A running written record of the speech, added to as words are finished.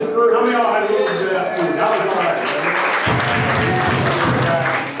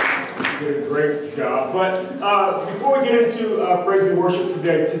praise and worship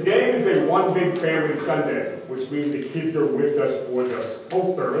today. Today is a One Big Family Sunday, which means the kids are with us for the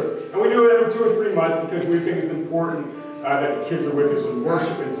whole service. And we do it every 2 or 3 months because we think it's important that the kids are with us in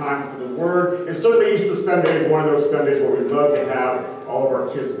worship and time for the Word. And certainly Easter Sunday is one of those Sundays where we love to have all of our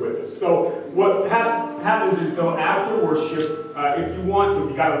kids with us. So what happens is, though, after worship, if you want to,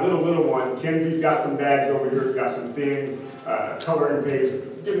 if you got a little one, Kenzie's got some bags over here, he's got some things, coloring pages,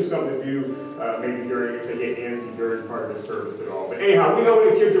 give them something to do, maybe during, if they get antsy during part of the service at all. But anyhow, we know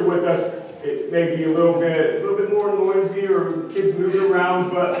when the kids are with us, it may be a little bit more noisy or kids moving around,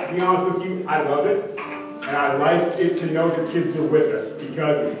 but to be honest with you, I love it. And I like it to know the kids are with us,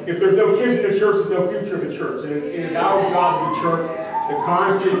 because if there's no kids in the church, there's no future of the church. And it is our job of the church to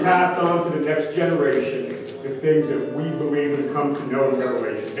constantly pass on to the next generation the things that we believe and come to know in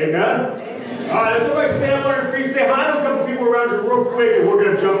Revelation. Amen? All right, let's everybody stand up on your feet, say hi to a couple people around you real quick, and we're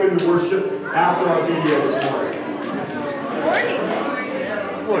going to jump into worship after our video this morning. Good morning.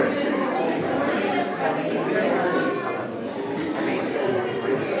 Of course.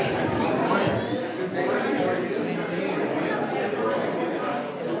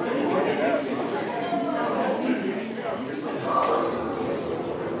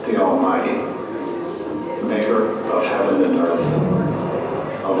 The Almighty, maker of heaven and earth,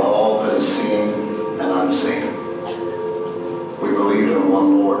 of all that is seen and unseen. We believe in one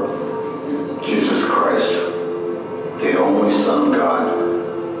Lord, Jesus Christ, the only Son of God,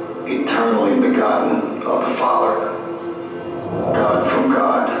 eternally begotten of the Father, God from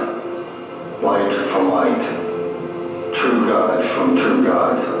God, light from light, true God from true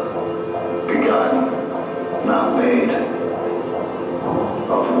God, begotten, not made,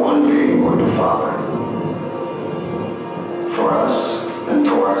 of one being with the Father. For us and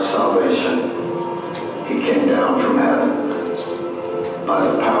for our salvation, He came down from heaven. By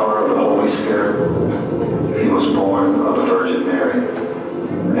the power of the Holy Spirit, He was born of the Virgin Mary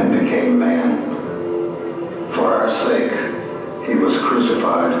and became man. For our sake, He was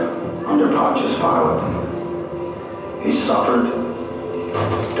crucified under Pontius Pilate. He suffered,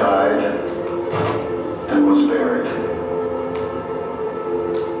 died, and was buried.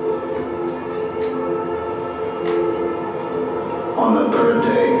 On the third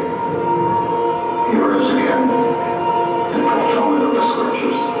day, He rose again in fulfillment of the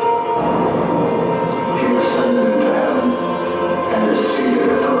Scriptures. He ascended into heaven and is seated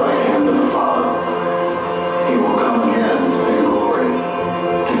at the right hand of the Father. He will come again in glory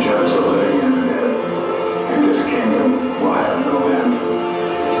to judge the living and the dead, and His kingdom will have no end.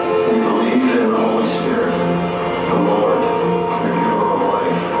 We believe in the Holy Spirit, the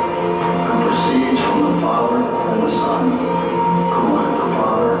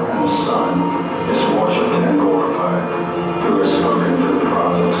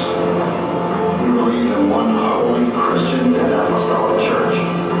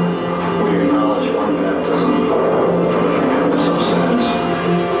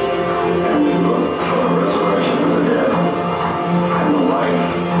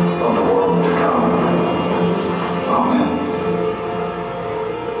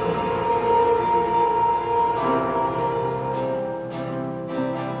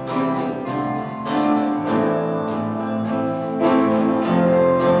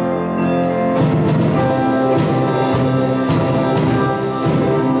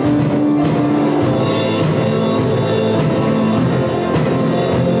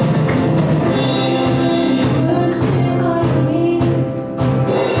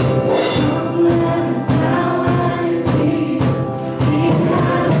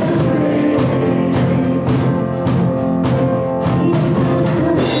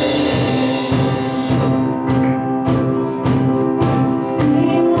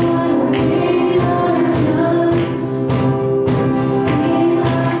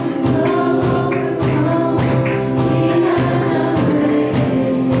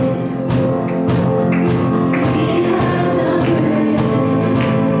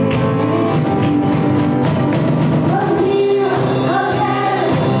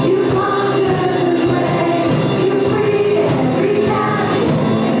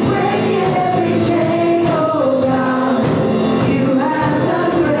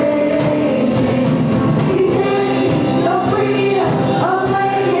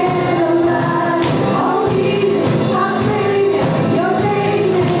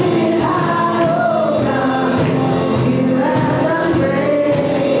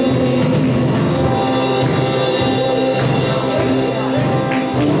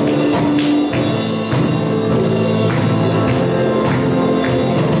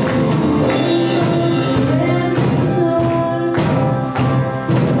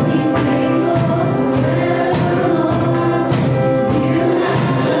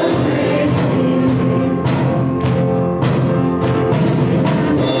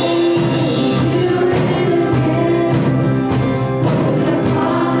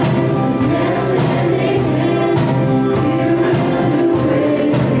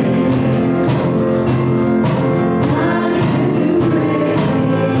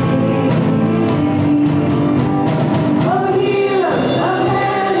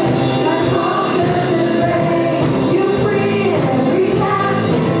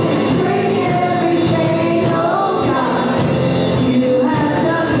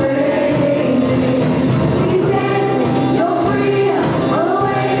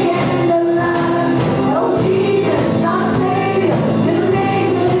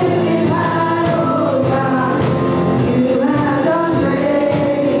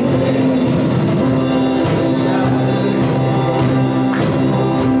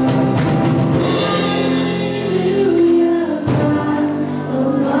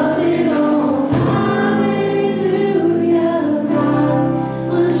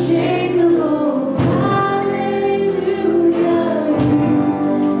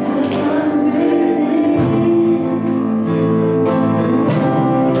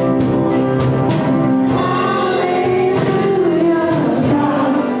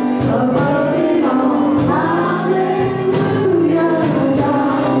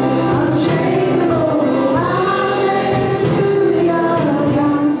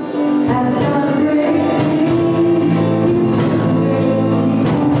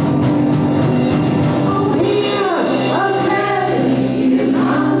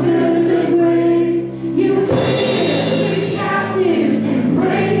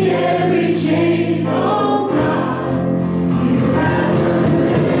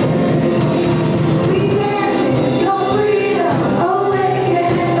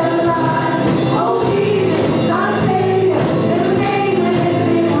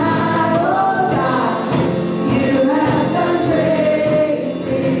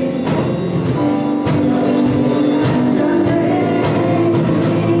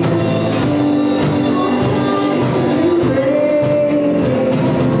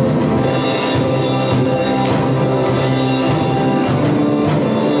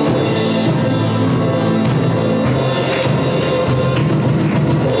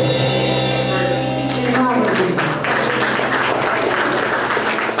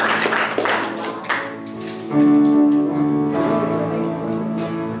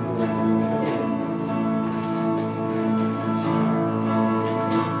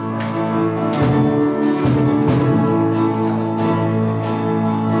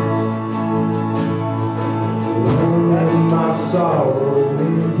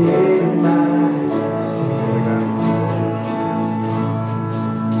forget my sin.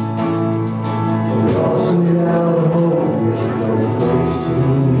 Lost without hope, with no place to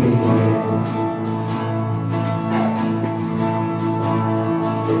begin.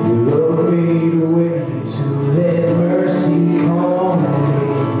 Your love made a way to let mercy come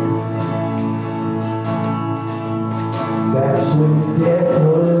in. That's when death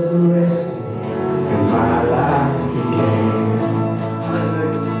was arrested and my life began.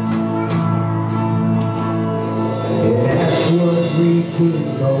 And ash was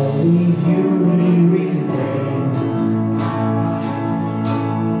redeemed, only beauty remains.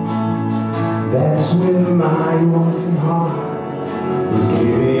 That's when my orphan heart was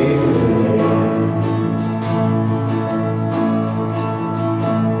given again.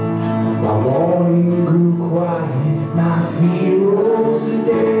 My morning grew quiet, my feet rose to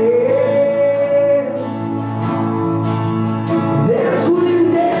dance. That's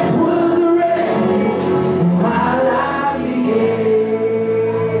when death was arrested and my life began.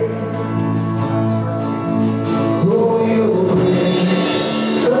 Oh, your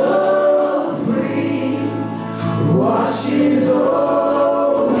grace so free washes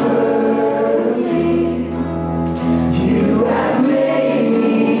over me. You have made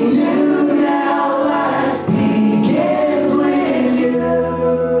me new, now life begins with you.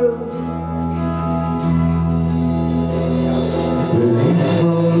 Release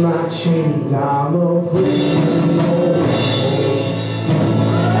from my chains, I'm a prisoner.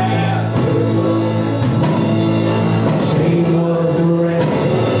 Chain was a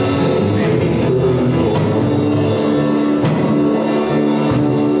ransom, made good.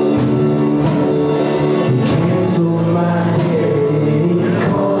 Cancel my debt,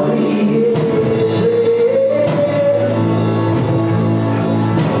 call me his friend.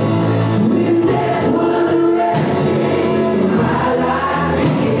 When death was arrested, my life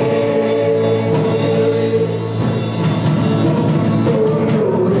began.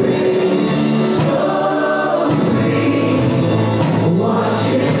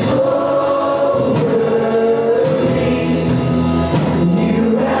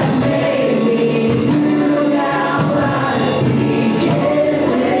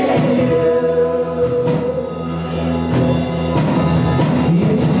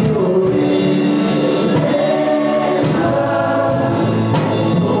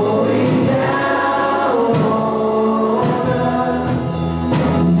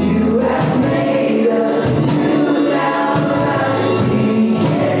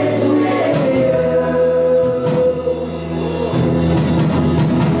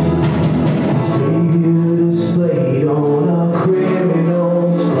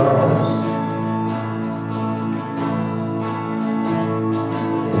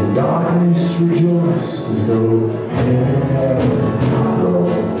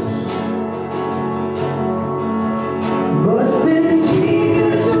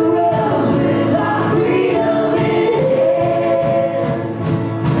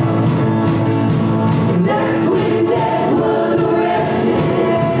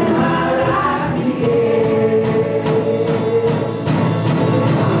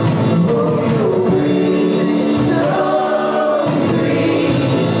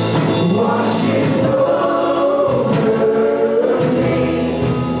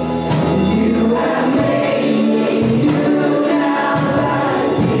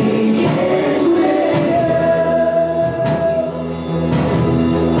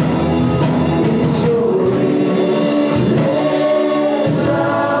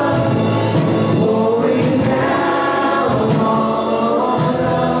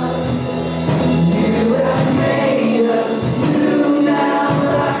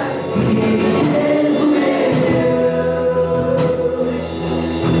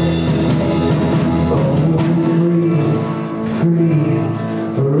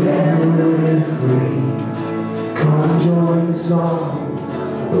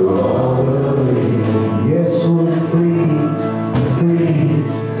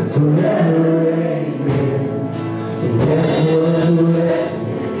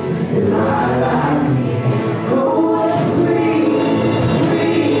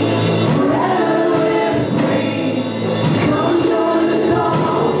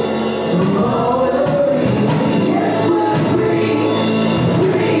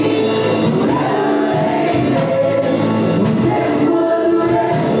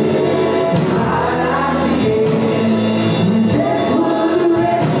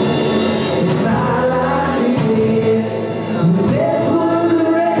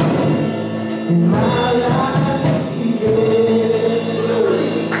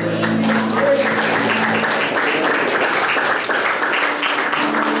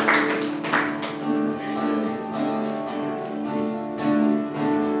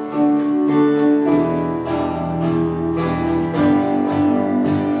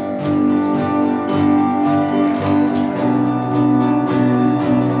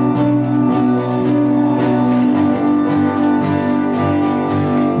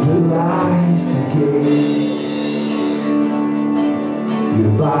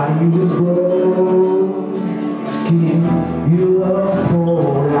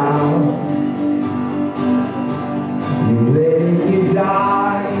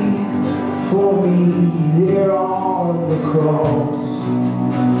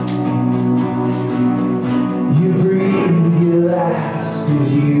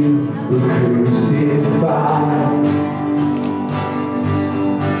 you were crucified.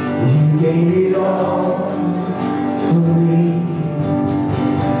 You gave it all for me.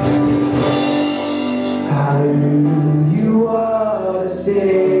 Hallelujah, you are the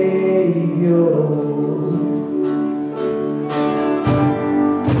Savior.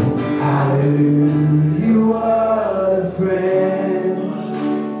 Hallelujah, you are the friend.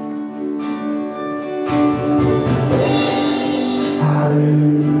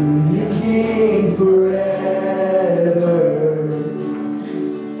 Hallelujah, King forever.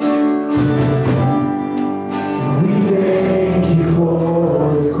 We thank you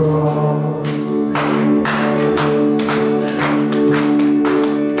for the cross.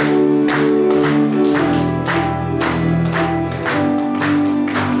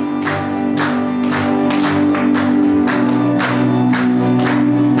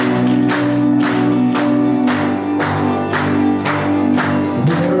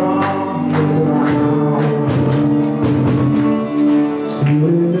 We're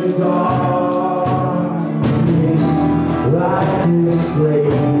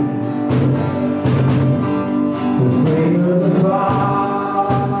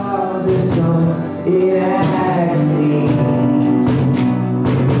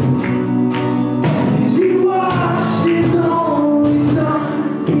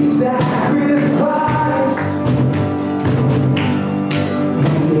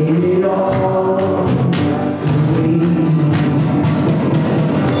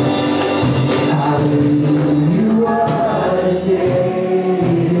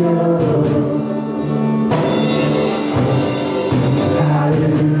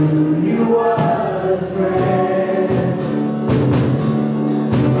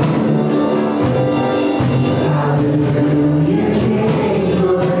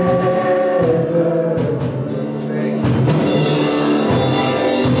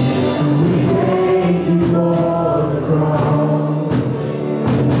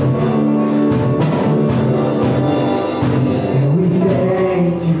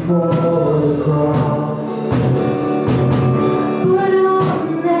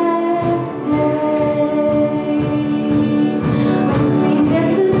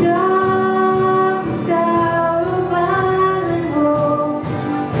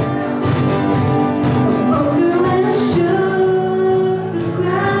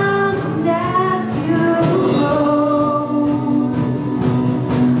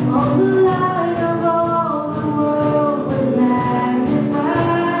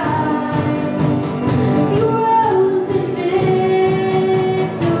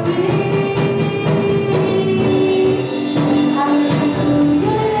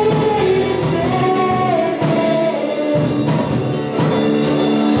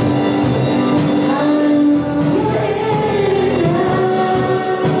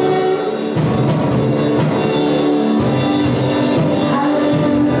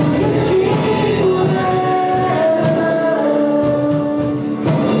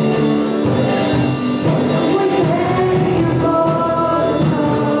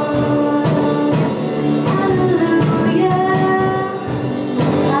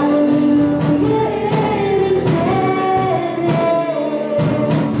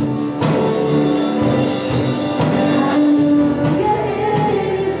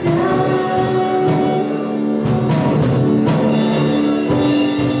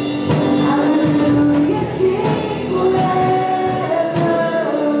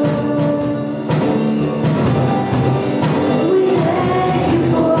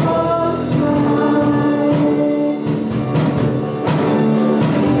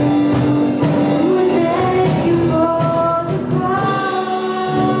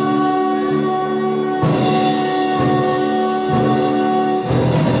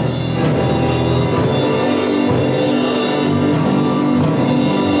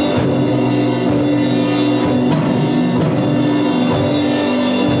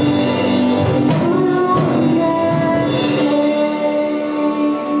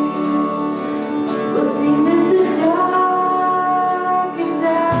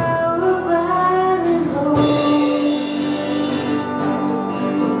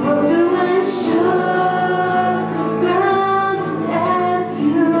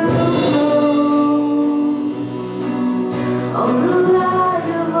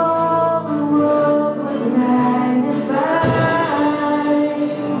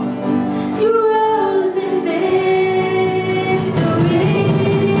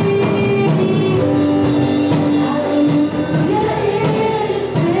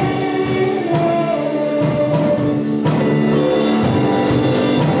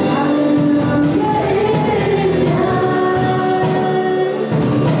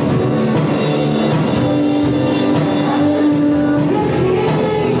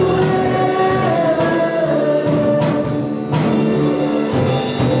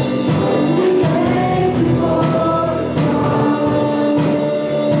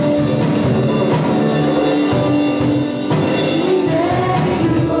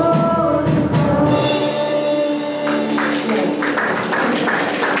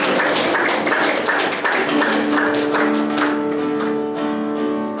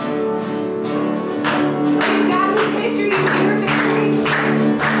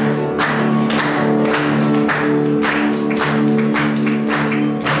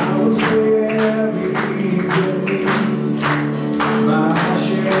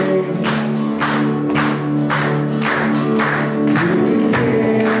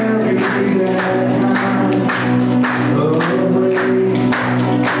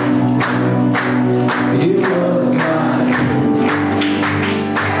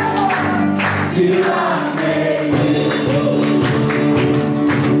till I met you.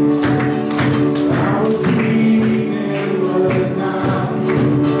 I was dreaming, but not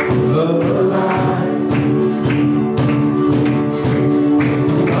of a lie.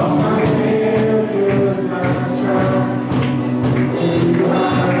 All my failures I tried to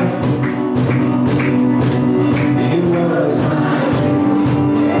hide. It was mine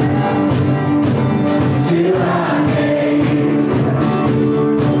till I met you.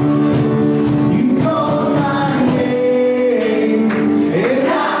 You know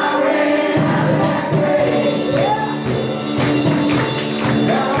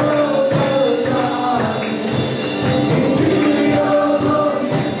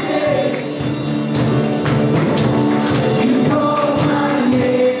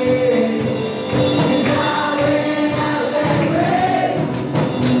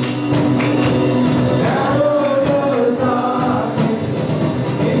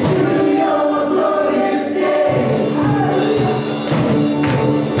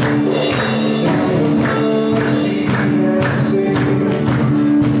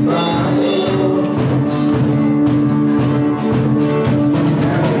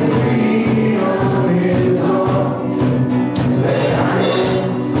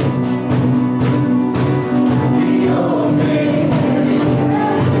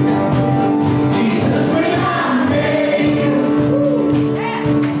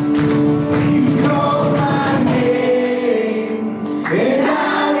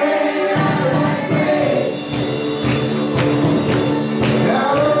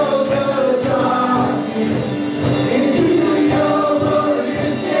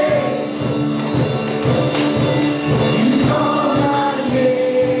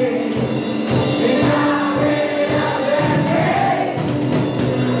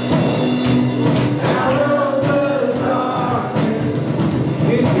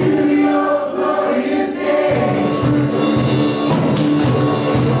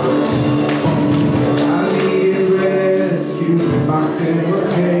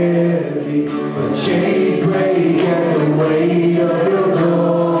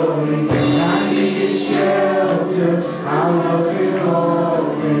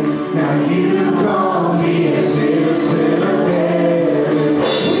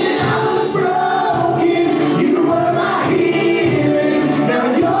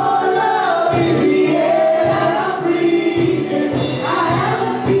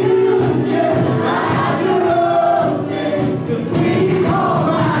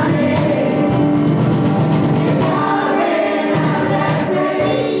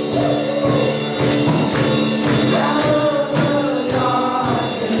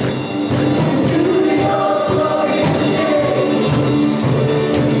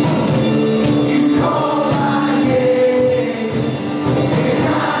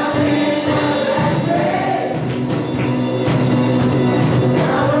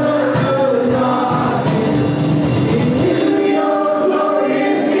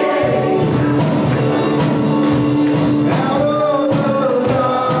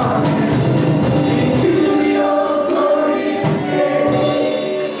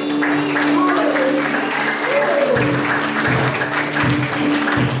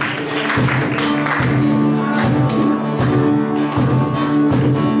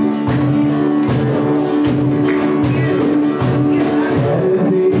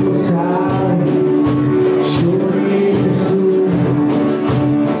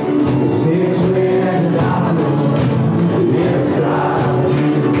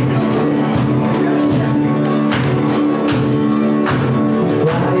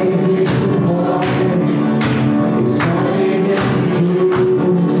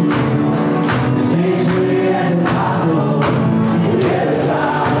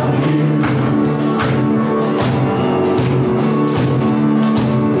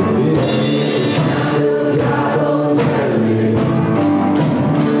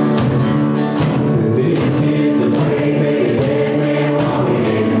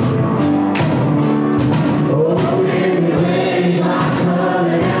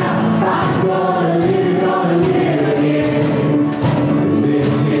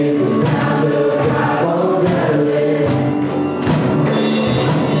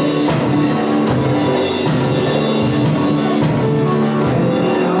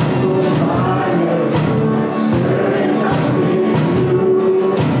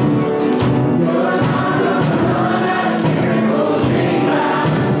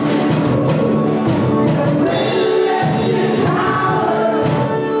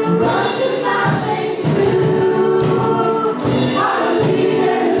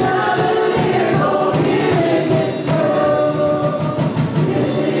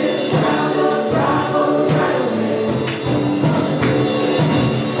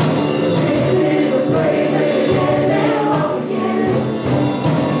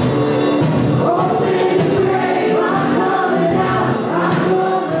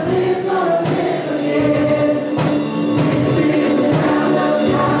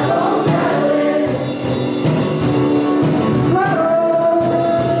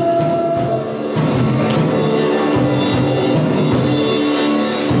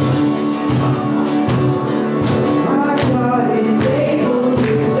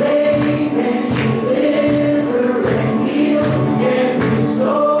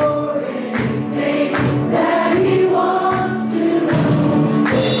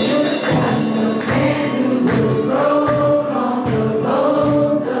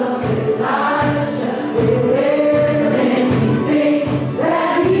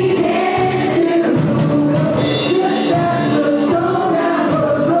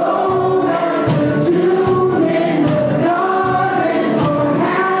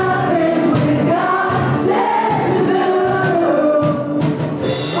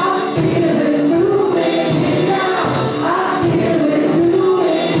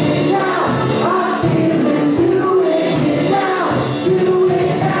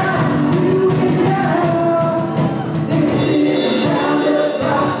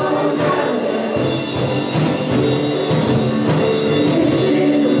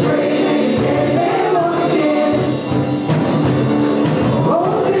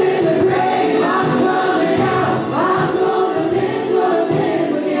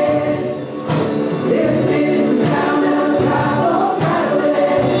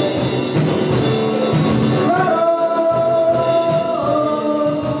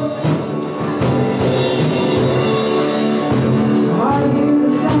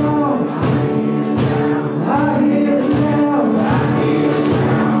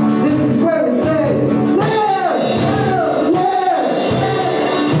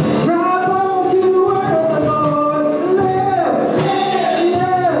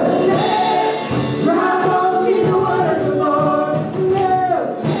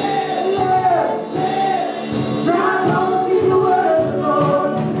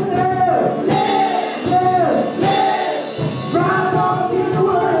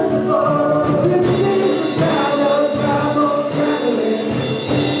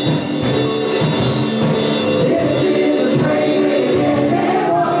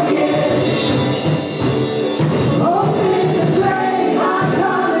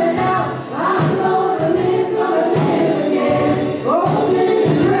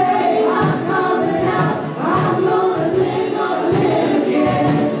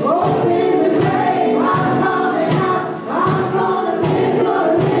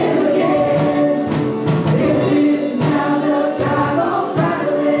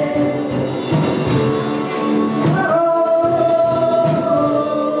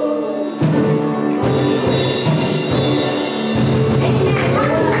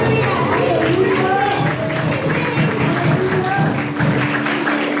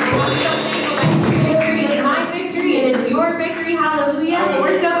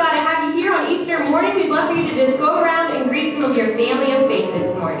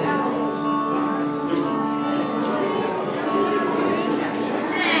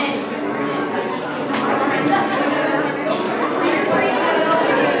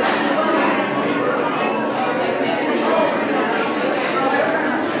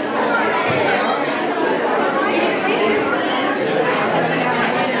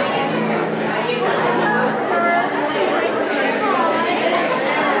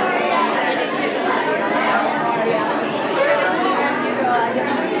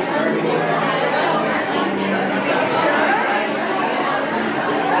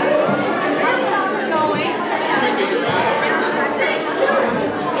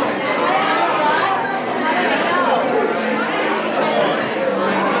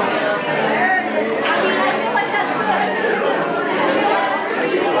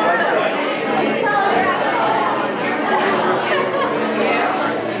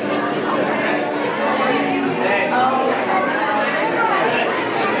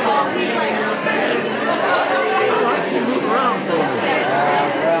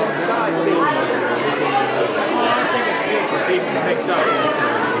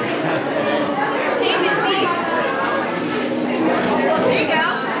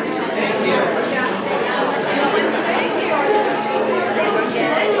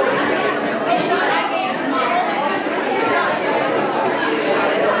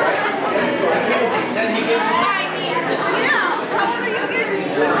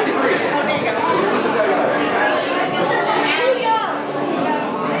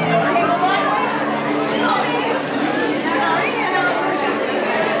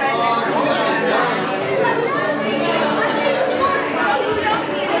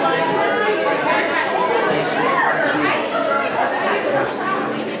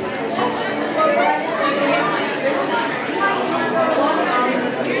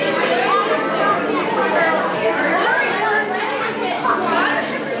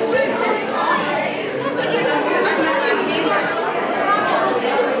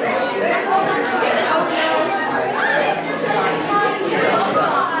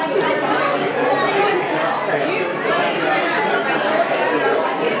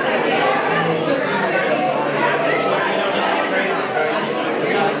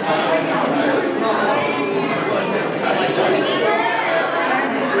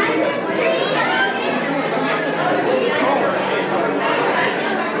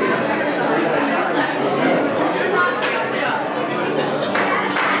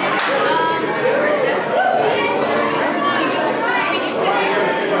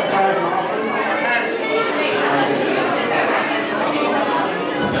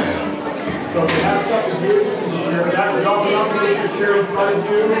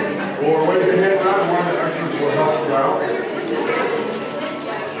Or wave your hand around, one that actually will help you out.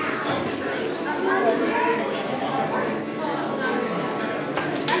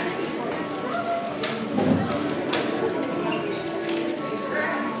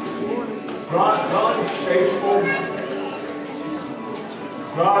 God is faithful.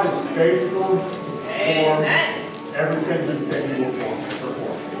 God is faithful to perform everything He said He will perform.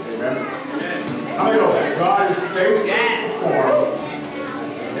 Amen? How many know that? God is faithful to perform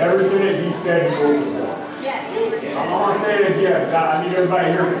everything that He said He will perform. I want to say it again. I need everybody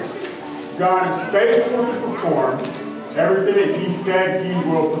to hear me. God is faithful to perform everything that He said He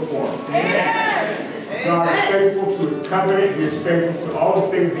will perform. God is faithful to His covenant. He is faithful to all the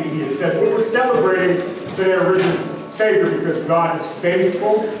things that He has said. We're celebrating the risen Savior because God is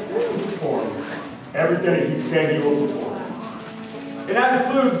faithful to perform everything that He said He will perform. And that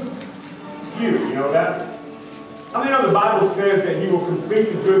includes you know that? How many know the Bible says that He will complete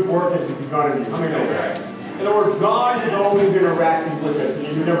the good work that He's begun in you? How many know that? In other words, God is always interacting with us,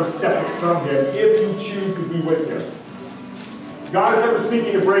 and you're never separate from Him if you choose to be with Him. God is never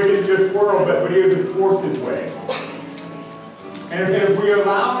seeking to break into this world, but He is to force His way. And if we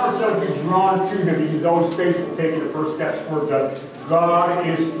allow ourselves to be drawn to Him, He's always faithful, taking the first steps towards us. God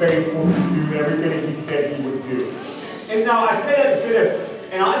is faithful to do everything that He said He would do. And now I say that to say this,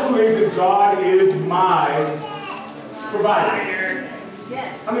 and I believe that God is my provider.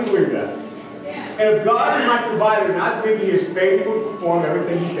 Yes. How many believe that? And if God is my provider, and I believe He is faithful to perform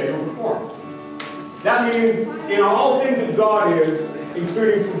everything He said He will perform. That means in all things that God is,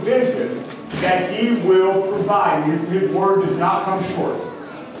 including provision, that He will provide. His word does not come short.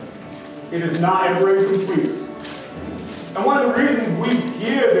 It is not ever incomplete. And one of the reasons we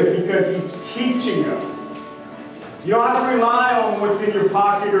give is because He's teaching us. You don't have to rely on what's in your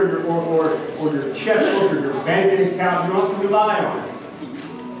pocket or your checkbook or your banking account. You don't have to rely on it.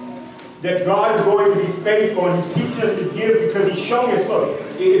 That God is going to be faithful, and He's teaching us to give because He's showing us, look,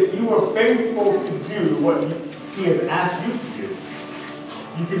 if you are faithful to do what He has asked you to do,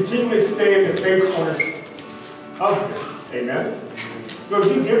 you continually stay in the faithfulness of Him. Amen? So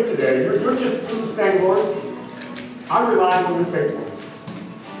if you give today, you're just saying, Lord, I'm relying on your faithfulness.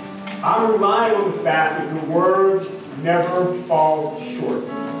 I'm relying on the fact that your word never falls short.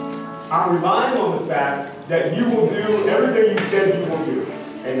 I'm relying on the fact that you will do everything you said you will do.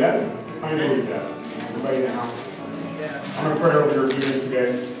 Amen? I believe that. Everybody now. I'm going to pray over your giving today.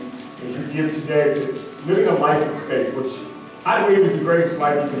 As you give today, to living a life of faith, which I believe is the greatest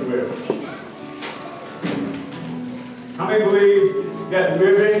life you can live. How many believe that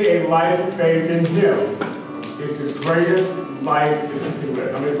living a life of faith in Him is the greatest life that you can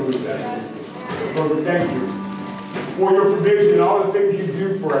live? How many believe that? Lord, we thank you for your provision and all the things you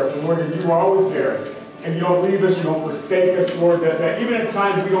do for us. And Lord, that you are always there. And you don't leave us, you don't forsake us, Lord, that even at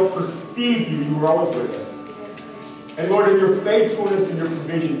times we don't perceive you, you are always with us. And Lord, in your faithfulness and your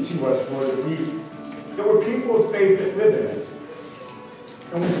provision to us, Lord, that we're people of faith that live in it.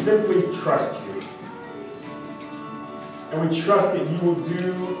 And we simply trust you. And we trust that you will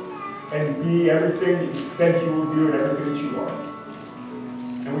do and be everything that you said you will do and everything that you are.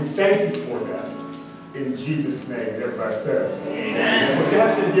 And we thank you for that. In Jesus' name, everybody said. Amen. We're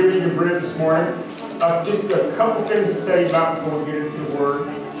actually giving you bread this morning. Just a couple things to tell you about before we get into the Word.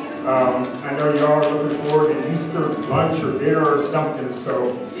 I know you all are looking forward to Easter lunch or dinner or something,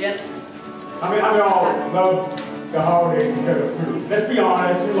 so. Yep. I mean, all love the holidays because of food. Let's be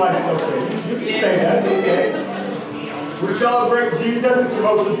honest, your life's okay. You can say that, okay. We celebrate Jesus. It's the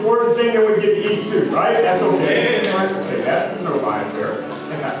most important thing that we get to eat too, right? That's okay. You don't have to say that. There's no line there.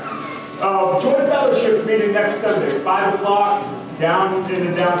 Joy Fellowship meeting next Sunday, 5 o'clock. Down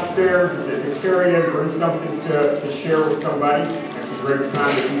in the downstairs, the carry in, bring something to share with somebody. It's a great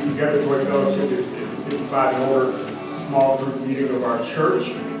time to be together. Joy Fellowship is a 55 and older small group meeting of our church.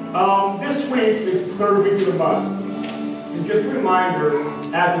 This week is the third week of the month. And just a reminder,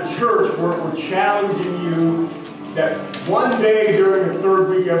 at the church, we're challenging you that one day during the third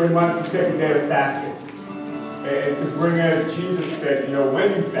week every month, you take a day of fasting. And to bring in, Jesus said,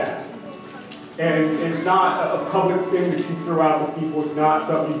 when you fast. And it's not a public thing that you throw out to people. It's not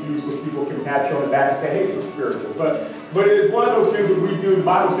something you do so people can pat you on the back and say, hey, you're spiritual. But it's one of those things that we do. The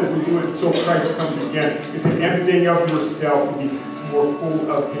Bible says we do it so Christ comes again. It's an emptying of yourself to be more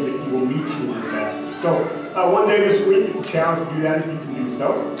full of Him, that He will meet you in that. So one day this week, it's a challenge to do that if you can do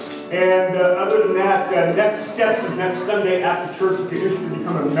so. And other than that, next steps is next Sunday after church. You can issue to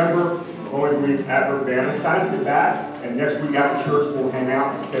become a member. Going week at Urbana, it's time to get back, and next week after church we'll hang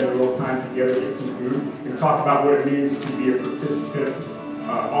out and spend a little time together, get some food, and talk about what it means to be a participant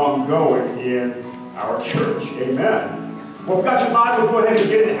ongoing in our church. Amen. Well, if you've got your Bible, go ahead and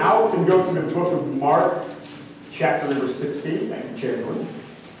get it out and go to the book of Mark, chapter number 16. Thank you, Chamberlain.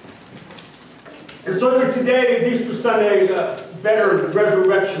 And so today is Easter Sunday, better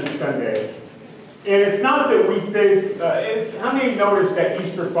Resurrection Sunday. And it's not that we think, how many notice that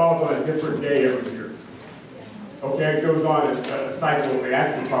Easter falls on a different day every year? Okay, it goes on a cycle, it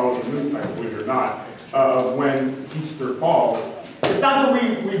actually follows the moon cycle, believe it or not, when Easter falls. It's not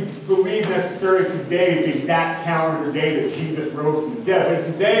that we believe necessarily today is the exact calendar day that Jesus rose from the dead, but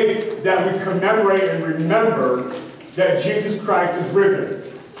it's the day that we commemorate and remember that Jesus Christ is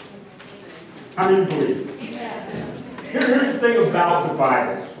risen. How many believe? Here's the thing about the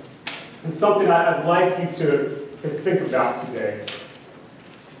Bible, and something I'd like you to think about today,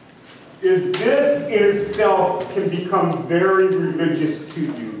 is this in itself can become very religious to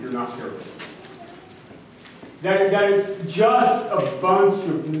you. You're not sure. That is just a bunch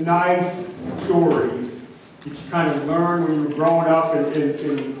of nice stories that you kind of learn when you were growing up in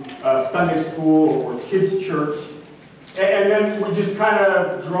Sunday school or kids' church. And then we just kind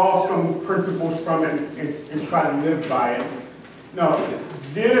of draw some principles from it and try to live by it. No,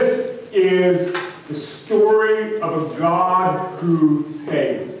 this is the story of a God who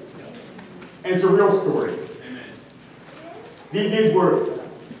saves. And it's a real story. These were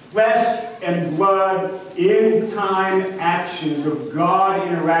flesh and blood, in-time actions of God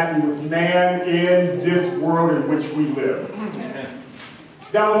interacting with man in this world in which we live.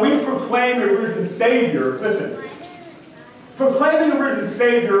 Now, when we proclaim a risen Savior, listen, proclaiming a risen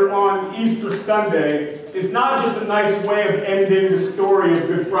Savior on Easter Sunday is not just a nice way of ending the story of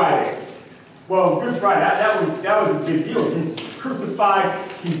Good Friday. Well, Good Friday, that was a big deal. He's crucified,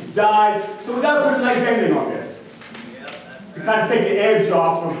 he died, so we've got to put a nice ending on this. To kind of take the edge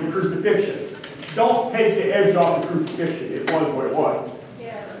off of the crucifixion. Don't take the edge off the crucifixion. It was what it was.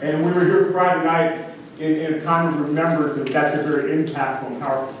 Yeah. And we were here Friday night in a time of remembrance, and that's a very impactful and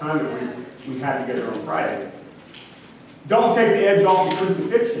powerful time that we had together on Friday. Don't take the edge off the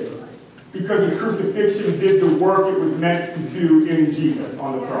crucifixion, because the crucifixion did the work it was meant to do in Jesus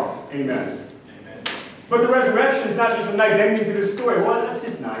on the cross. Amen. Amen. But the resurrection is not just a nice ending to the story. Well, that's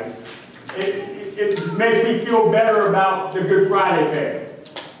just nice. It makes me feel better about the Good Friday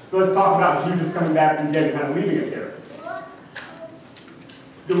thing. So let's talk about Jesus coming back from the dead and kind of leaving it there.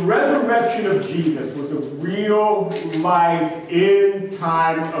 The resurrection of Jesus was a real life,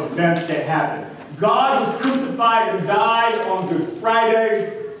 in-time event that happened. God was crucified and died on Good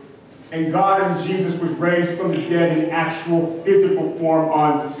Friday, and God and Jesus was raised from the dead in actual physical form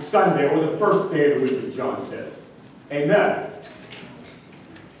on Sunday, or the first day of the week, as John says. Amen.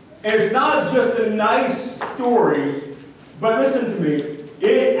 And it's not just a nice story, but listen to me,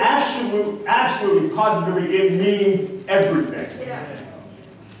 it absolutely, positively, it means everything. Yes.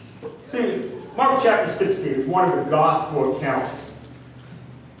 See, Mark chapter 16 is one of the gospel accounts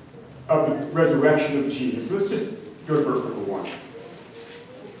of the resurrection of Jesus. Let's just go to verse number 1.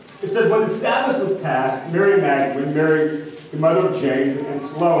 It says, when the Sabbath was passed, Mary Magdalene, Mary, the mother of James, and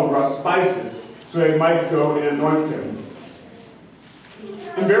Salome brought spices so they might go and anoint him.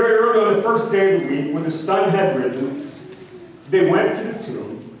 And very early on the first day of the week, when the sun had risen, they went to the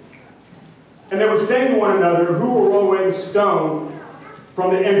tomb. And they were saying to one another, who will roll away the stone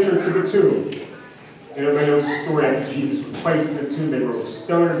from the entrance of the tomb? And everybody knows the story after Jesus was placed in the tomb. They rolled a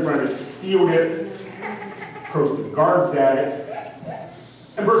stone in front of it, sealed it, posted guards at it.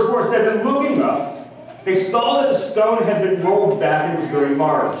 And verse 4 says, and looking up, they saw that the stone had been rolled back and was very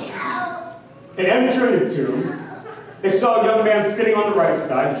large. And entering the tomb, they saw a young man sitting on the right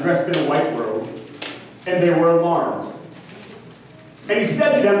side, dressed in a white robe, and they were alarmed. And he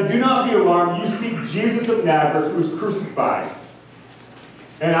said to them, do not be alarmed. You seek Jesus of Nazareth, who was crucified.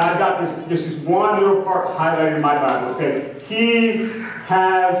 And I've got this one little part highlighted in my Bible. It says, he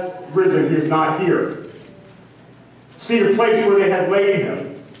has risen. He is not here. See the place where they had laid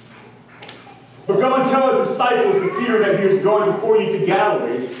him. But go and tell his disciples and Peter that he is going before you to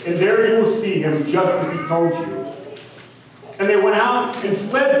Galilee, and there you will see him just as he told you. And they went out and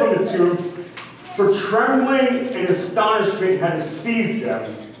fled from the tomb, for trembling and astonishment had seized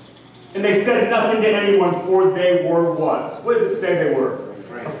them. And they said nothing to anyone, for they were what? What does it say they were?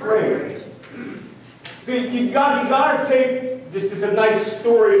 Afraid. See, you got to take just a nice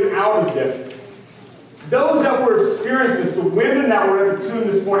story out of this. Those that were experiencing this, the women that were at the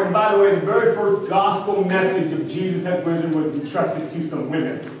tomb this morning, by the way, the very first gospel message of Jesus had risen was entrusted to some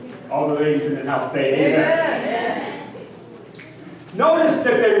women. All the ladies in the house say amen. Amen. Notice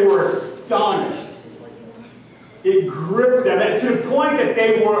that they were astonished. It gripped them, and to the point that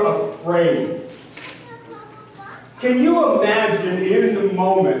they were afraid. Can you imagine in the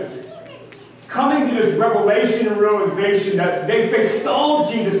moment coming to this revelation and realization that they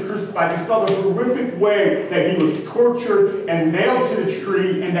saw Jesus crucified. They saw the horrific way that he was tortured and nailed to the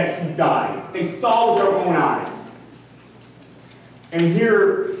tree and that he died. They saw with their own eyes. And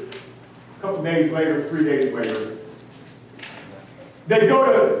here, a couple days later, 3 days later, they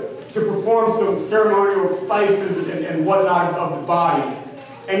go to perform some ceremonial spices and whatnot of the body.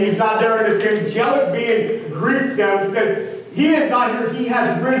 And he's not there, and this angelic being grieved them and said, he is not here, he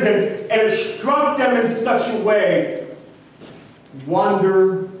has risen, and it struck them in such a way,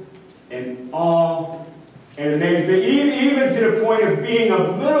 wonder and awe and amazement, even to the point of being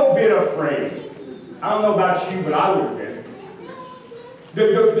a little bit afraid. I don't know about you, but I would have been.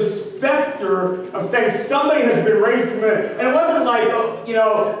 The specter of saying somebody has been raised from the dead. And it wasn't like,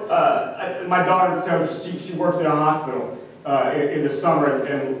 my daughter, she works in a hospital in the summer,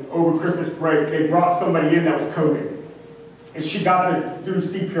 and over Christmas break, they brought somebody in that was COVID. And she got to do the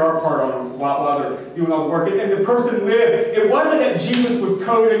CPR part on them while they're doing all the work. And the person lived. It wasn't that Jesus was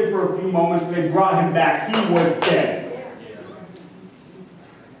coding for a few moments and they brought him back. He was dead.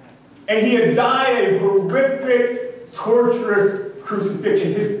 And he had died a horrific, torturous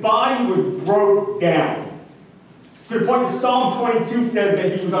crucifixion. His body was broke down. To the point that Psalm 22 says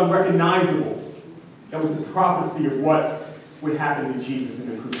that he was unrecognizable. That was the prophecy of what would happen to Jesus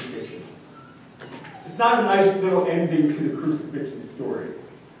in the crucifixion. It's not a nice little ending to the crucifixion story.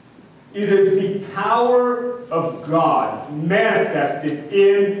 It is the power of God manifested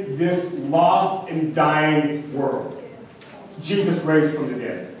in this lost and dying world. Jesus raised from the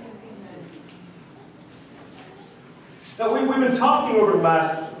dead. Now, we've been talking over the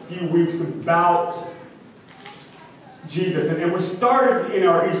last few weeks about Jesus, and we started in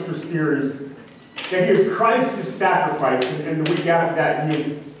our Easter series that he is Christ's sacrifice, and the week after that he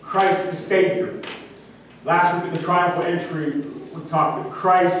is Christ the Savior. Last week in the triumphal entry, we talked about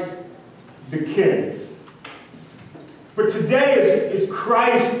Christ the King. But today is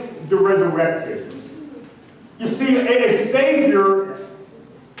Christ the resurrected. You see, a Savior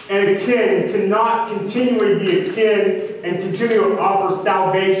and a King cannot continually be a king and continue to offer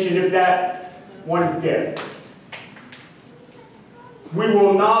salvation if that one is dead. We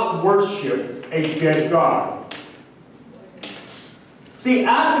will not worship a dead God. See,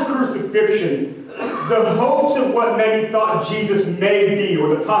 at the crucifixion, the hopes of what many thought Jesus may be,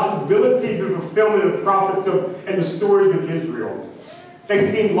 or the possibilities of fulfillment of the prophets and the stories of Israel,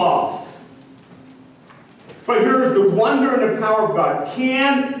 they seem lost. But here's the wonder and the power of God.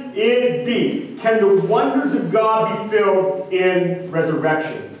 Can it be? Can the wonders of God be filled in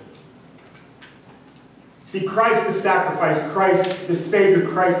resurrection? See, Christ the sacrifice, Christ the Savior,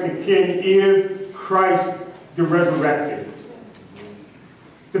 Christ the King is Christ the resurrected.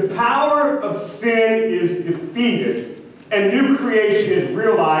 The power of sin is defeated, and new creation is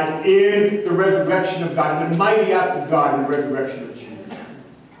realized in the resurrection of God, in the mighty act of God in the resurrection of Jesus.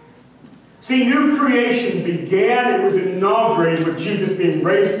 See, new creation began, it was inaugurated with Jesus being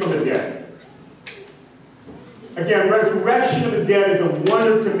raised from the dead. Again, resurrection of the dead is a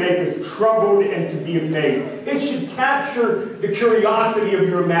wonder to make us troubled and to be amazed. It should capture the curiosity of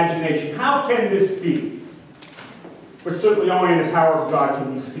your imagination. How can this be? But certainly only in the power of God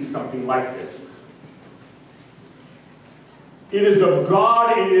can you see something like this. It is of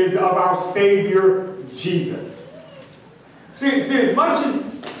God, it is of our Savior, Jesus. See, as much as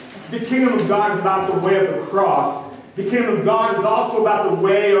the kingdom of God is about the way of the cross, the kingdom of God is also about the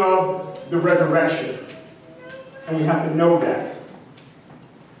way of the resurrection. And we have to know that.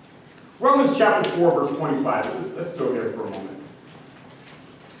 Romans chapter 4, verse 25. Let's go there for a moment.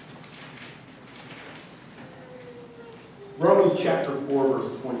 Romans chapter 4,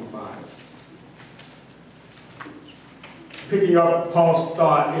 verse 25. Picking up Paul's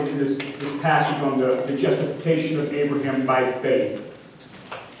thought into this passage on the justification of Abraham by faith.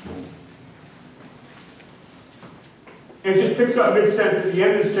 And it just picks up mid-sentence. At the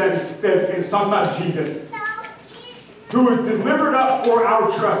end of the sentence, it says, and it's talking about Jesus, who was delivered up for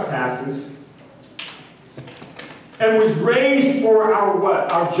our trespasses and was raised for our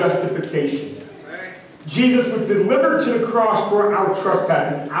what? Our justification. Jesus was delivered to the cross for our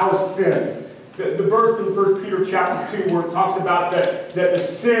trespasses, our sins. The verse in 1 Peter chapter 2 where it talks about that the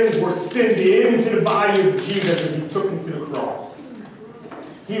sins were sinned into the body of Jesus as he took him to the cross.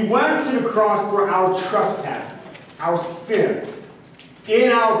 He went to the cross for our trespass, our sin,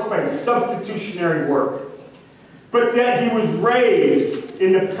 in our place, substitutionary work. But that he was raised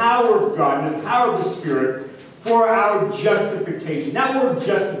in the power of God, in the power of the Spirit, for our justification. That word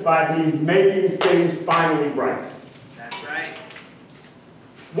justified means making things finally right. That's right.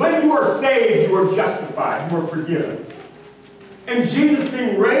 When you are saved, you are justified. You are forgiven. And Jesus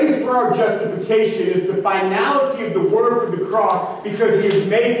being raised for our justification is the finality of the work of the cross because he is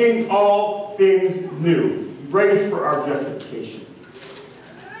making all things new. Raised for our justification.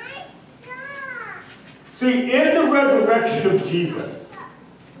 See, in the resurrection of Jesus,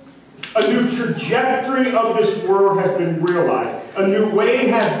 a new trajectory of this world has been realized. A new way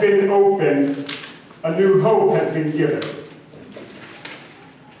has been opened. A new hope has been given.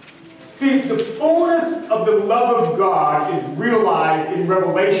 See, the fullness of the love of God is realized in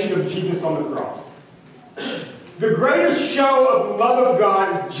revelation of Jesus on the cross. The greatest show of the love of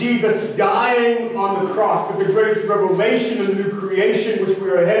God is Jesus dying on the cross, but the greatest revelation of the new creation which we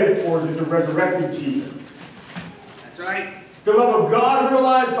are headed towards is the resurrected Jesus. That's right. The love of God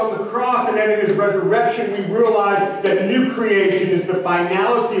realized on the cross, and then in his resurrection we realize that the new creation is the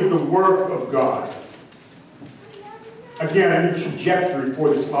finality of the work of God. Again, a new trajectory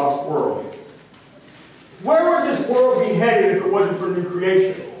for this lost world. Where would this world be headed if it wasn't for new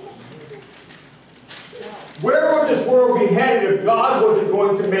creation? Where would this world be headed if God wasn't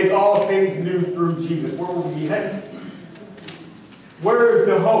going to make all things new through Jesus? Where would we be headed? Where is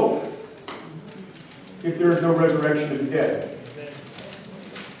the hope if there is no resurrection of the dead?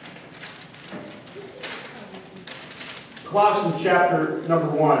 Colossians chapter number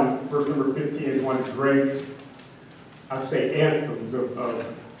 1, verse number 15 is one of the great, I would say, anthems of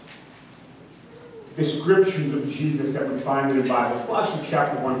descriptions of Jesus that we find in the Bible. Colossians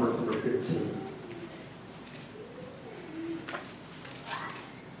chapter 1, verse number 15.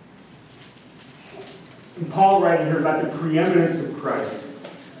 And Paul writing here about the preeminence of Christ.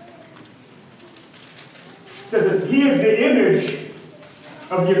 It says that he is the image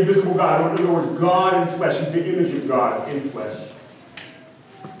of the invisible God. Or in other words, God in flesh. He's the image of God in flesh.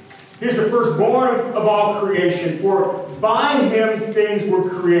 He's the firstborn of all creation, for by him things were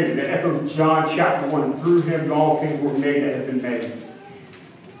created. That echoes John chapter 1. Through him all things were made that have been made.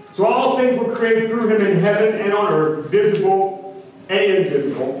 So all things were created through him in heaven and on earth, visible and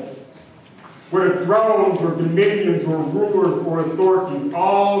invisible. Whether thrones or dominions or rulers or authorities,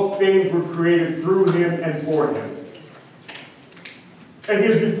 all things were created through him and for him. And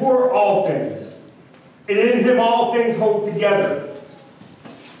he is before all things. And in him all things hold together.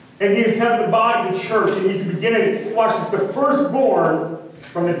 And he has had the body, the church, and he's the beginning, watch this, the firstborn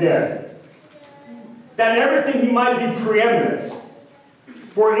from the dead. That in everything he might be preeminent.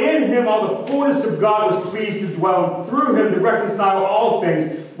 For in him all the fullness of God was pleased to dwell, and through him to reconcile all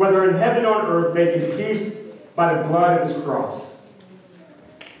things, whether in heaven or on earth, making peace by the blood of his cross.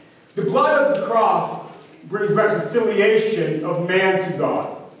 The blood of the cross brings reconciliation of man to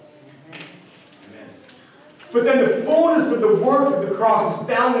God. But then the fullness of the work of the cross is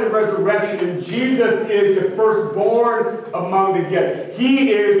found in the resurrection, and Jesus is the firstborn among the dead.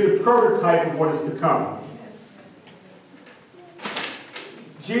 He is the prototype of what is to come.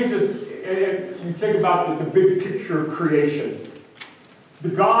 Jesus, and you think about the big picture of creation. The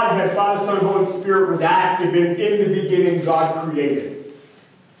Godhead, Father, Son, Holy Spirit was active in the beginning God created.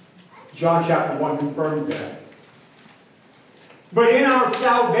 John chapter 1 confirms that. But in our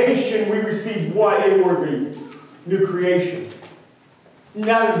salvation, we receive what inwardly? New creation. And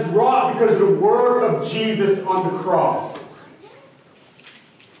that is wrought because of the work of Jesus on the cross.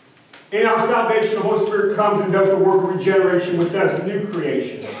 In our salvation, the Holy Spirit comes and does the work of regeneration with us, new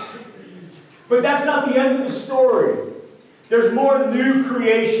creation. But that's not the end of the story. There's more new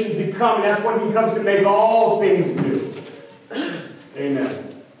creation to come, and that's when he comes to make all things new. Amen. Amen.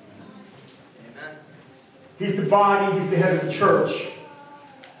 He's the body, he's the head of the church.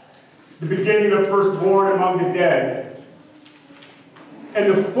 The beginning of the firstborn among the dead. And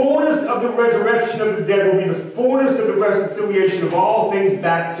the fullness of the resurrection of the dead will be the fullness of the reconciliation of all things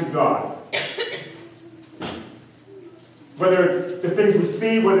back to God. Whether it's the things we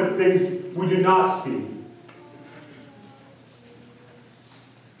see, whether it's things we do not see.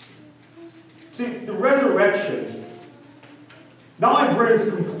 See, the resurrection not only brings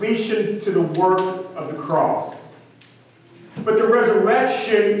completion to the work of the cross, but the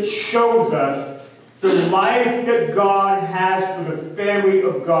resurrection shows us the life that God has for the family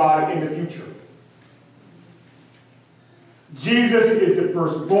of God in the future. Jesus is the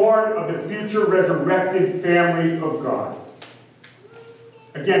firstborn of the future resurrected family of God.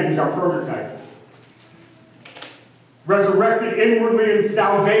 Again, he's our prototype. Resurrected inwardly in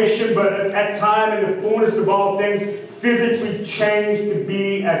salvation, but at time in the fullness of all things, physically changed to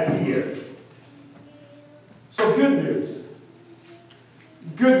be as he is. So good news.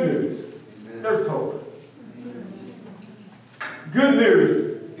 Good news. Amen. There's hope. Amen. Good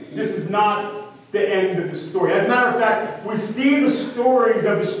news. This is not the end of the story. As a matter of fact, we see the stories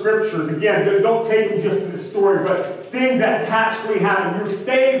of the scriptures. Again, don't take them just as a story, but things that actually happen. You're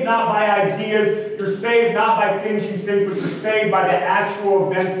saved not by ideas. You're saved not by things you think, but you're saved by the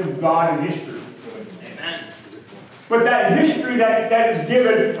actual events of God in history. Amen. But that history that is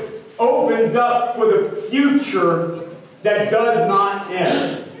given opens up for the future that does not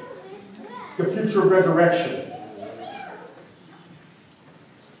end. The future of resurrection.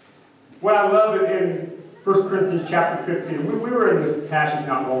 What I love in 1 Corinthians chapter 15, we were in this passage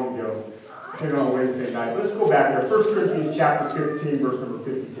not long ago, on Wednesday night. Let's go back there. 1 Corinthians chapter 15, verse number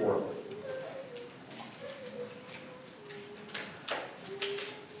 54.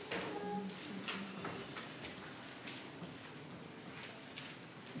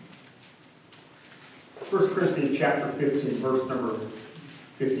 First Corinthians chapter 15, verse number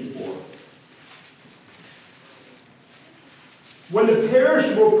 54. When the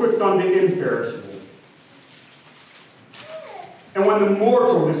perishable puts on the imperishable, and when the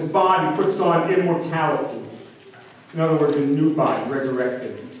mortal, this body, puts on immortality, in other words, a new body,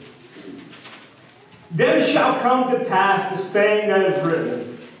 resurrected, then shall come to pass the saying that is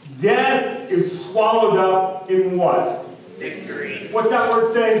written, death is swallowed up in what? Victory. What's that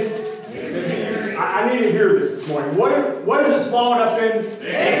word saying? Victory. I need to hear this morning. What is it swallowed up in?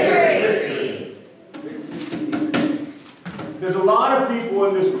 Victory. There's a lot of people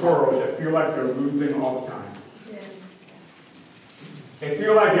in this world that feel like they're losing all the time. They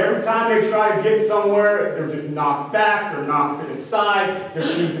feel like every time they try to get somewhere, they're just knocked back, they're knocked to the side, there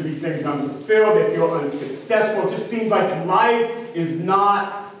seems to be things unfulfilled, they feel unsuccessful. It just seems like life is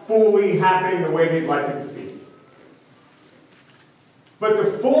not fully happening the way they'd like it to see. But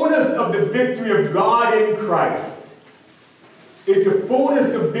the fullness of the victory of God in Christ is the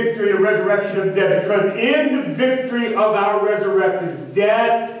fullness of victory and resurrection of death, because in the victory of our resurrected,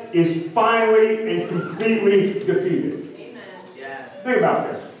 death is finally and completely defeated. Think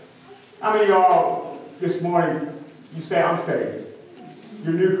about this. How many of y'all this morning, you say, I'm saved?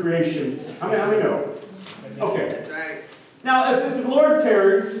 Your new creation. How many know? Okay. That's right. Now, if the Lord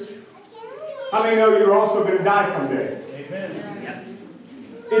tarries, how many know you're also going to die someday? Amen.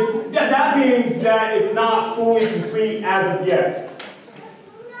 That means that it's not fully complete as of yet.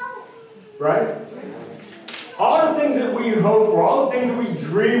 Right? All the things that we hope for, all the things that we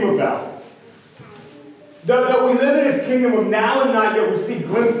dream about, though we live in His kingdom of now and not yet, we see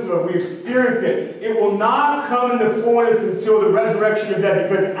glimpses of it, we experience it. It will not come into fullness until the resurrection of death,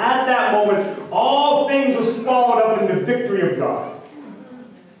 because at that moment, all things are swallowed up in the victory of God.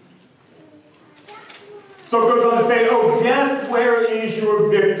 So it goes on to say, "O death, where is your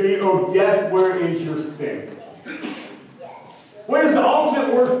victory? O death, where is your sting?" What is the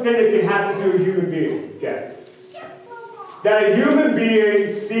ultimate worst thing that can happen to a human being? Death. That a human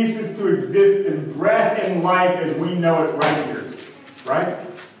being ceases to exist in breath and life as we know it right here. Right?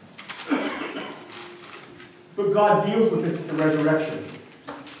 But God deals with this at the resurrection.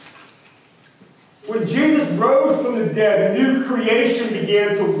 When Jesus rose from the dead, a new creation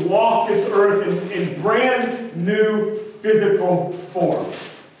began to walk this earth in brand new physical form.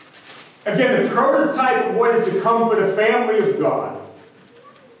 Again, the prototype of what is to come for the family of God.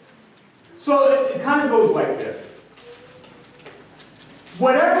 So it kind of goes like this.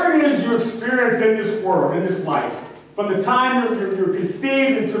 Whatever it is you experience in this world, in this life, from the time you're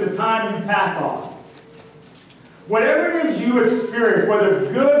conceived until the time you pass on, whatever it is you experience, whether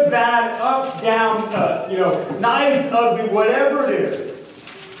it's good, bad, up, down, nice, ugly, whatever it is,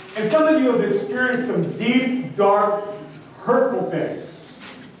 and some of you have experienced some deep, dark, hurtful things,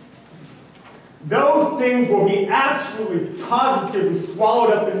 those things will be absolutely, positively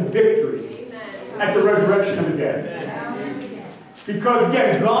swallowed up in victory at the resurrection of the dead. Because,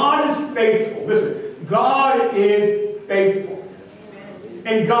 again, God is faithful. Listen, God is faithful.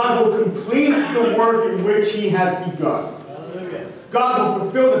 And God will complete the work in which He has begun. God will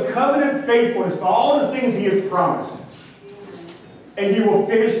fulfill the covenant faithfulness for all the things He has promised. And He will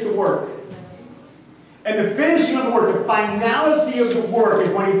finish the work. And the finishing of the work, the finality of the work, is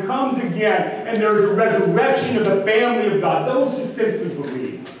when He comes again and there is a resurrection of the family of God. Those who simply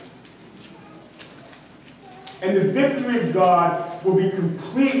believe. And the victory of God will be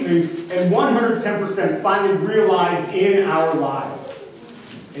completely and 110% finally realized in our lives.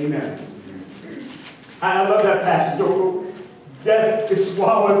 Amen. I love that passage. Oh, death is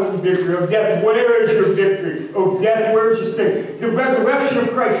swallowed in victory. Oh, death, where is your victory? Oh, death, where is your sting? The resurrection of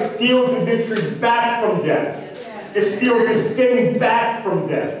Christ steals the victory back from death. It steals the sting back from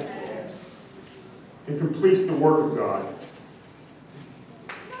death. And completes the work of God.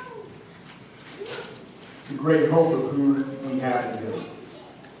 The great hope of who we have in Him.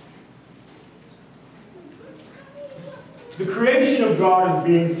 The creation of God is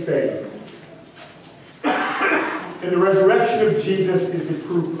being saved. And the resurrection of Jesus is the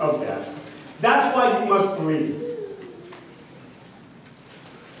proof of that. That's why you must believe.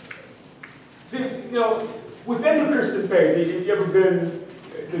 See, within the Christian faith, have you ever been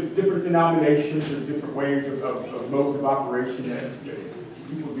to different denominations or different ways of modes of operation that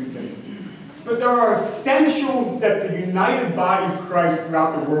people do things? But there are essentials that the united body of Christ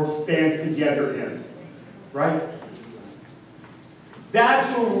throughout the world stands together in. Right? The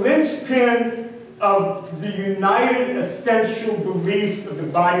actual linchpin of the united essential beliefs of the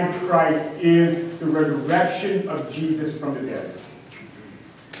body of Christ is the resurrection of Jesus from the dead.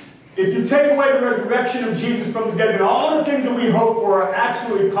 If you take away the resurrection of Jesus from the dead, then all the things that we hope for are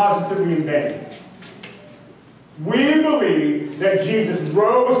absolutely positively in vain. We believe that Jesus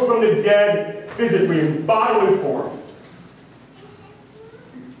rose from the dead physically in bodily form.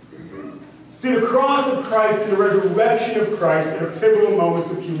 See, the cross of Christ and the resurrection of Christ are pivotal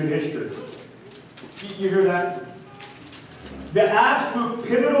moments of human history. You hear that? The absolute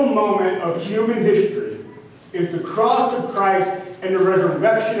pivotal moment of human history is the cross of Christ and the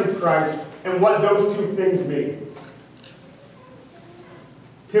resurrection of Christ and what those two things mean.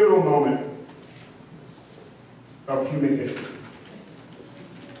 Pivotal moment of human history.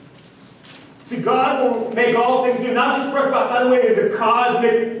 See, God will make all things new, not just for us, by the way, it's a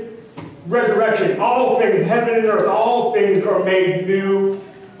cosmic resurrection. All things, heaven and earth, all things are made new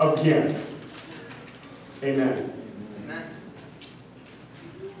again. Amen. Amen.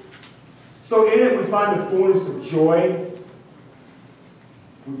 So in it we find the fullness of joy.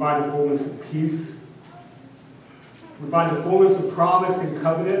 We find the fullness of peace. We find the fullness of promise and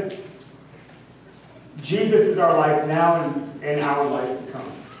covenant. Jesus is our life now and our life to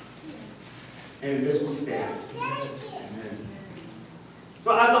come. And in this we stand. Amen.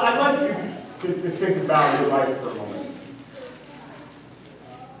 So I'd like you to think about your life for a moment.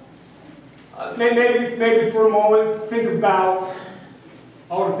 Maybe for a moment, think about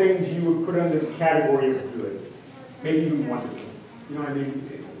all the things you would put under the category of good. Maybe even wonderful. You know what I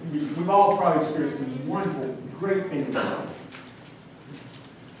mean? We've all probably experienced some wonderful, great things in life.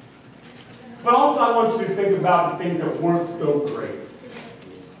 But also I want you to think about the things that weren't so great.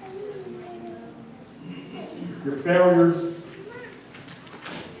 Your failures,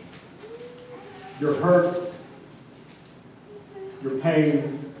 your hurts, your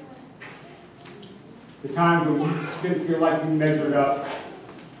pains, the times when you didn't feel like you measured up.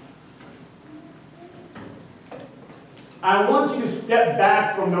 I want you to step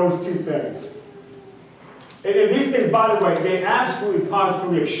back from those two things. And these things, by the way, they absolutely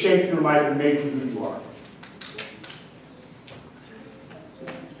positively have shaped your life and made you who you are.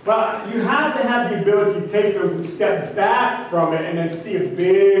 But you have to have the ability to take those and step back from it and then see a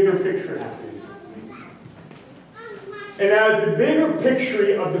bigger picture happening. And as the bigger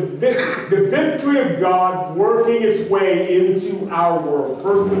picture of the victory of God working its way into our world,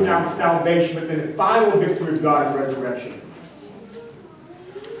 first with our salvation, but then the final victory of God in resurrection.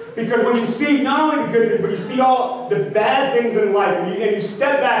 Because when you see not only the good things, but you see all the bad things in life, and you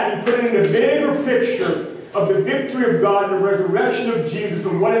step back and you put it in the bigger picture of the victory of God and the resurrection of Jesus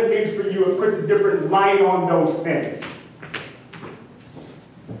and what it means for you, it puts a different light on those things.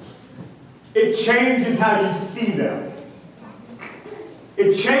 It changes how you see them.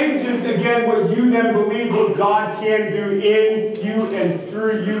 It changes, again, what you then believe what God can do in you and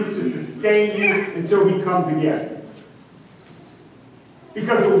through you to sustain you until He comes again.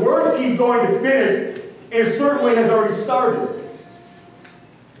 Because the work He's going to finish, in a certain way, has already started.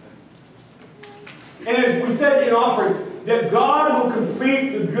 And as we said in offering, that God will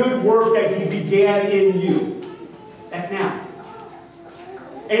complete the good work that He began in you. That's now.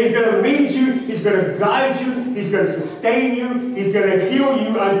 And He's going to lead you, He's going to guide you, He's going to sustain you, He's going to heal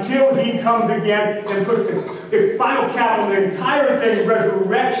you until He comes again and puts the final cap on the entire thing,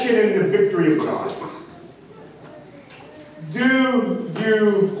 resurrection and the victory of God. Do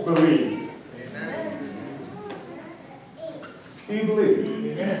you believe? Amen. Do you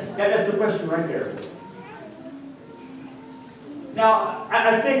believe? Yes. That's the question right there. Now,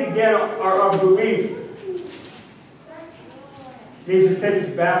 I think, again, our belief needs to take us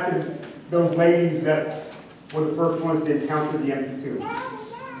back to those ladies that were the first ones to encounter the empty tomb.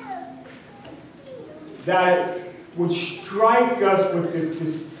 That would strike us with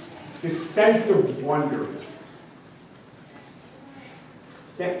this sense of wonder.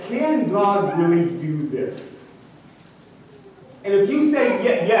 That can God really do this? And if you say,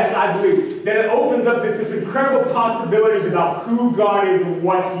 yes, I believe, then it opens up this incredible possibilities about who God is and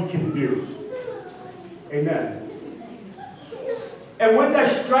what He can do. Amen. And when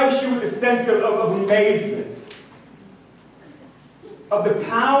that strikes you with a sense of amazement, of the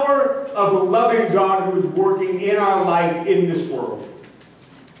power of the loving God who is working in our life in this world.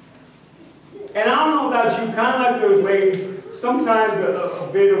 And I don't know about you, kind of like those ladies, sometimes a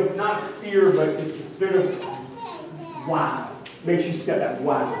bit of, not fear, but just a bit of wow. Makes you step back,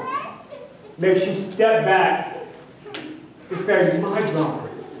 wow. Makes you step back to say, my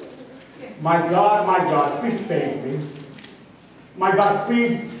God, my God, please save me. My God,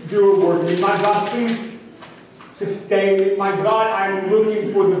 please do a work in me. My God, please sustain me. My God, I'm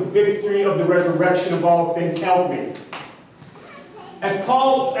looking for the victory of the resurrection of all things. Help me. As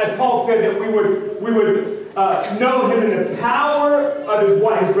Paul said that we would know him in the power of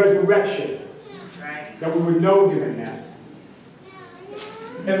his resurrection. That we would know him in that.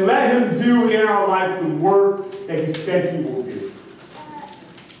 And let him do in our life the work that he said he will do.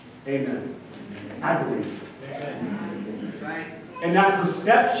 Amen. I believe. Amen. And that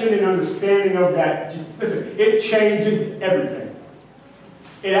perception and understanding of that, just listen, it changes everything.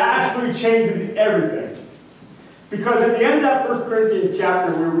 It absolutely changes everything. Because at the end of that 1 Corinthians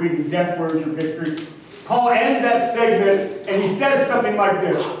chapter, we're reading Death, Where is Your Victory? Paul ends that segment and he says something like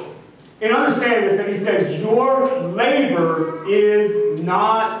this. In understanding this, and he says, your labor is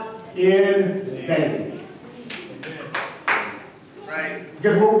not in vain. Right.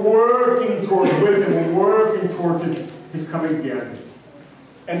 Because we're working towards wisdom, we're working towards his coming again.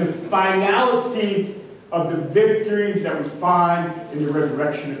 And the finality of the victory that we find in the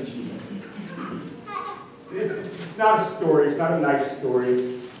resurrection of Jesus. It's not a story, it's not a nice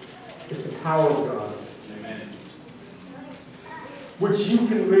story, it's the power of God. Amen. Which you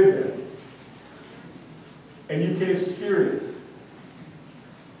can live in. And you can experience.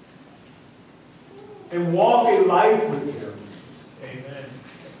 And walk a life with him. Amen.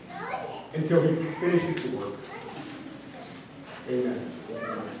 Until he finishes the work. Amen.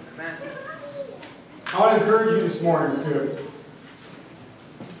 Amen. I want to encourage you this morning to,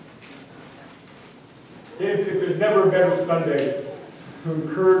 if there's never a better Sunday, to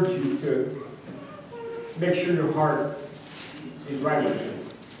encourage you to make sure your heart is right with him.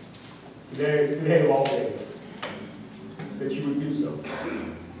 Today of all days. That you would do so.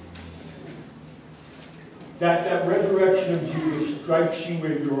 That resurrection of Jesus strikes you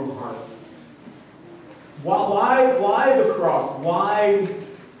in your heart. Why the cross? Why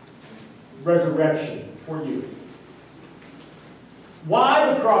resurrection for you?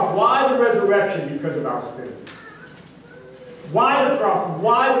 Why the cross? Why the resurrection? Because of our sin. Why the cross?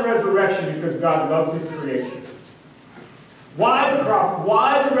 Why the resurrection? Because God loves his creation. Why the cross?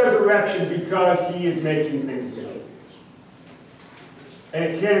 Why the resurrection? Because he is making things new. And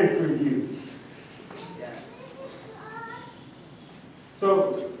it can include you. Yes.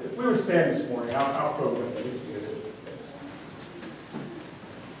 So, if we would stand this morning, I'll close with this.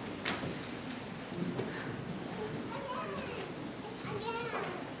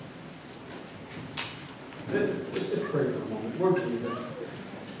 Let's just pray for a moment. Lord Jesus.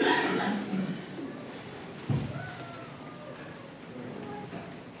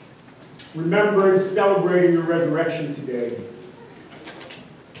 Remembering, celebrating your resurrection today.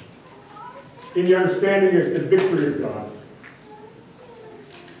 In the understanding of the victory of God.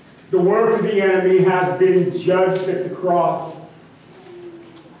 The work of the enemy has been judged at the cross.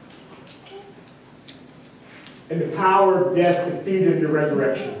 And the power of death defeated in the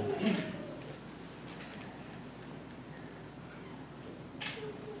resurrection.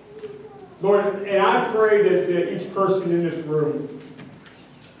 Lord, and I pray that each person in this room,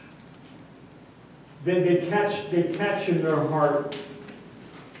 that they catch in their heart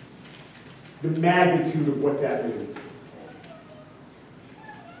the magnitude of what that means.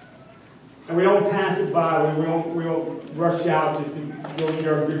 And we don't pass it by, we don't rush out just to go eat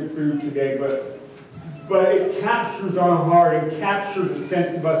our good food today, but it captures our heart, it captures a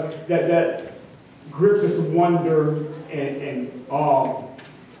sense of us that grips us with wonder and awe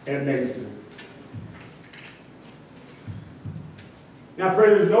and amazement. Now I pray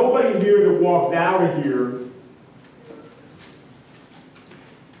there's nobody here that walks out of here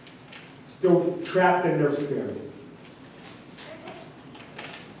still trapped in their sin.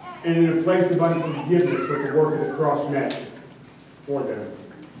 And in a place of unforgiveness with the work of the cross meant for them.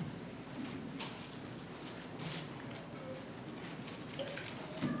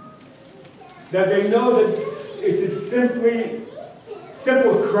 That they know that it's as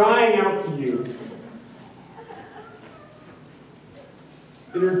simple as crying out to you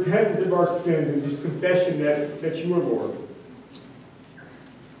in repentance of our sins and just confession that you are Lord.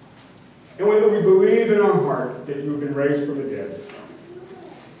 And when we believe in our heart that you have been raised from the dead,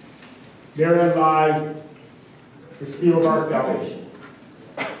 therein lies the seal of our salvation.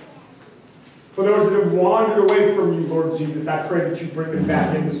 For those that have wandered away from you, Lord Jesus, I pray that you bring them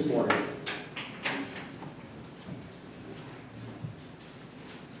back in this morning.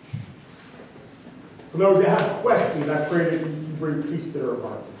 For those that have questions, I pray that you bring peace to their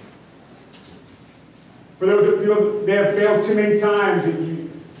hearts. For those that feel they have failed too many times, that you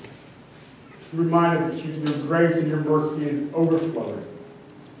remind them that your grace and your mercy is overflowing.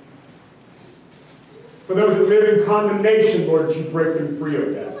 For those that live in condemnation, Lord, that you break them free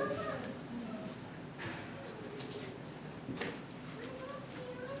of that.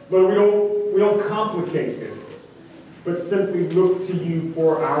 Lord, we don't complicate this, but simply look to you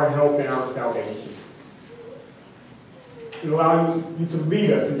for our help and our salvation. And allow you to lead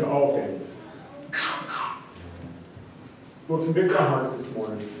us into all things. Lord, convict our hearts this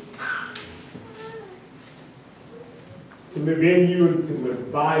morning. To live in you and to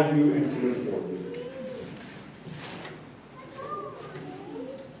live by you and to live for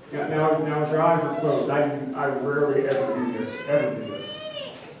you. Now as your eyes are closed, I rarely ever do this.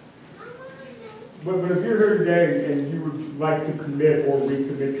 But if you're here today and you would like to commit or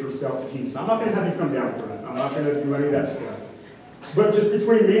recommit yourself to Jesus, I'm not going to have you come down for that. I'm not going to do any of that stuff. But just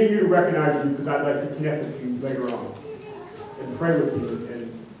between me and you to recognize you, because I'd like to connect with you later on and pray with you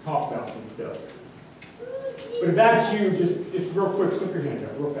and talk about some stuff. But if that's you, just real quick, slip your hand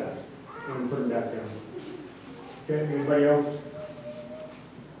up real fast. And put them back down. Okay, anybody else?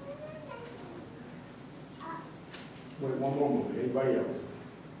 Wait one more moment. Anybody else?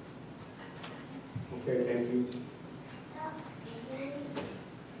 Okay, thank you.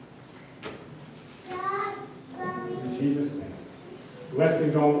 In Jesus' name.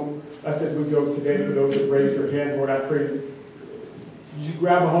 Blessings on us as we go today. For those that raise their hand, Lord, I pray that you just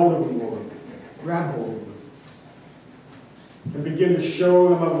grab a hold of them, Lord. Grab hold of them. And begin to show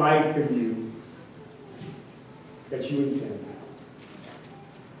them a life in you that you intend.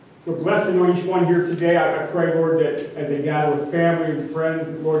 We're blessing on each one here today. I pray, Lord, that as they gather with family and friends,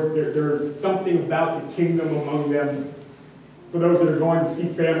 Lord, there's something about the kingdom among them. For those that are going to see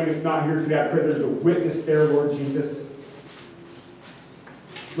family that's not here today, I pray there's a witness there, Lord Jesus.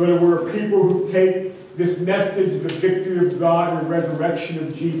 Lord, we're a people who take this message of the victory of God and the resurrection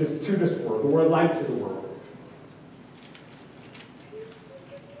of Jesus to this world. We're a light to the world.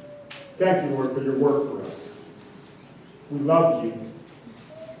 Thank you, Lord, for your work for us. We love you.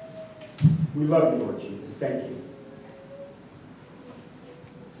 We love you, Lord Jesus. Thank you.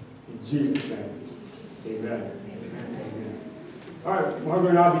 In Jesus' name. Amen. Amen. All right, Margaret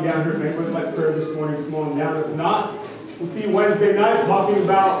and I'll be down here. If anyone would like prayer this morning, come on down. If not, we'll see you Wednesday night talking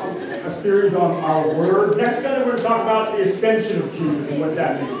about a series on our word. Next Sunday, we're going to talk about the ascension of Jesus and what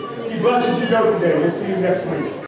that means. Be blessed as you go today. We'll see you next week.